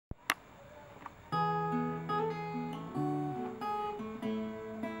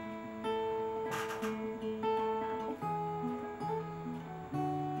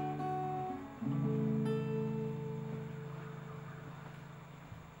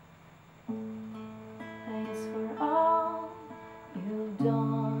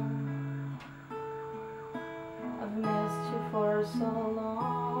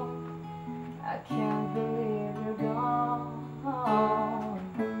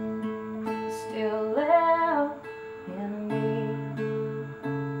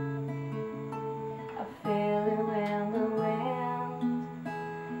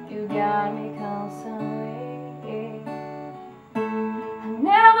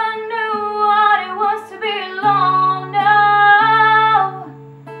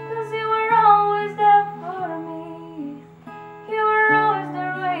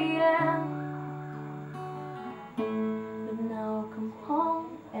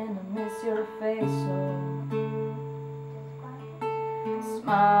miss your face so,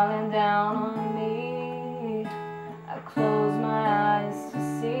 smiling down on me. I close my eyes to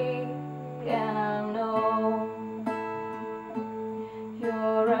see, and I know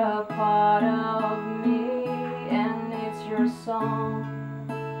you're a part of me, and it's your song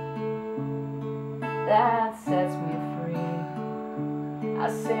that sets me free. I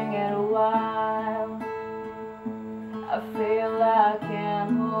sing it a while, I feel I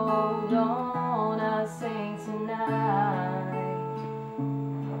can hold on. I sing tonight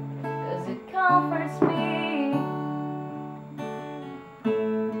 'cause it comforts me.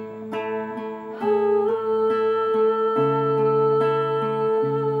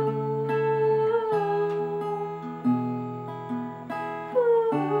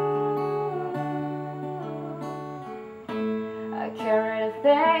 I carry the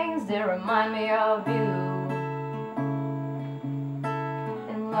things that remind me of you.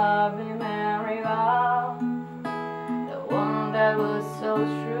 In loving memory of the one that was so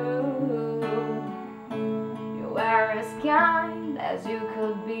true. You were as kind as you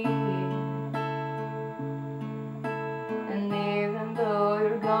could be, and even though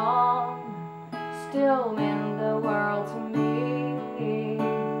you're gone, still mean the world to me.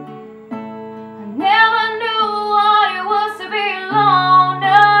 I never knew what it was to be alone,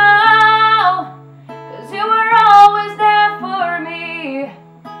 no, 'cause you were always there for me.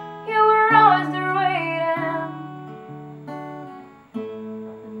 You were always there waiting.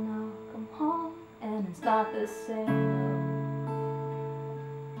 And now come home and it's not the same.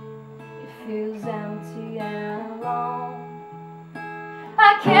 It feels empty and